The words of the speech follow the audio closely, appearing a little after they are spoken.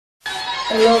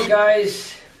Hello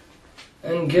guys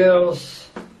and girls,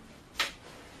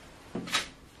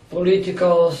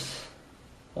 politicals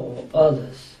or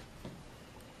others.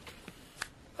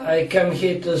 I come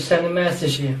here to send a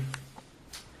message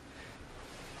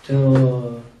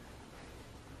to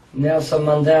Nelson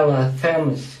Mandela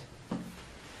families.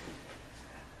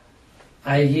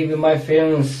 I give you my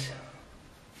feelings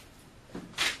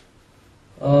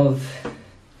of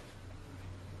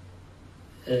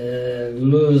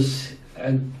lose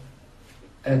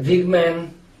a big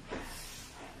man.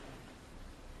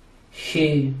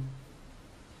 He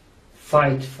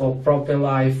fight for proper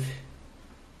life.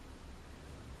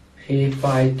 He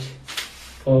fight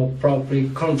for proper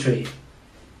country,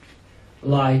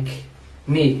 like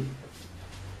me.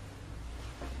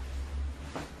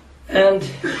 And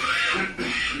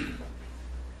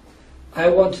I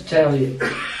want to tell you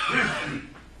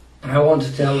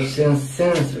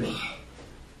sincerely,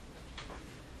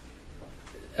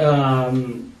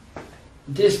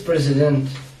 this president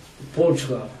of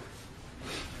Portugal,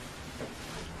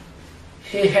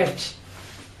 he had to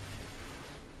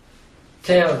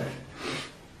tell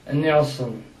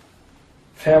Nelson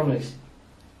families,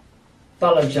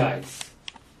 apologize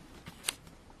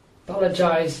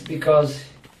because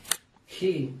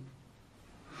he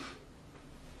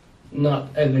not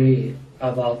agree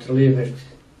about the liberty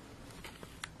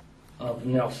of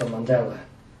Nelson Mandela.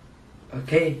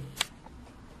 Okay?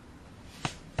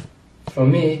 For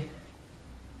me,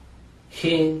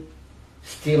 he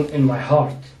still in my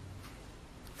heart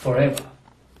forever,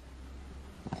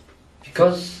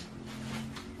 because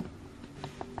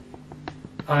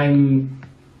I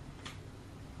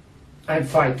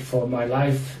fight for my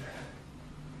life.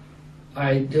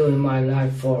 I do in my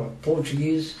life for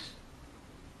Portuguese.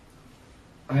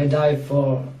 I die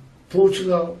for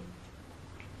Portugal,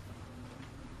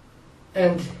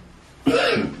 and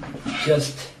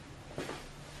just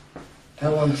I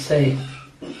want to say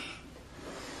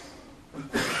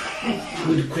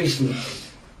good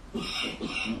Christmas,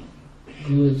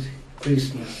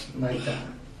 like that.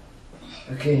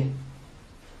 Okay,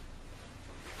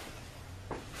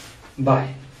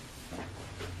 bye.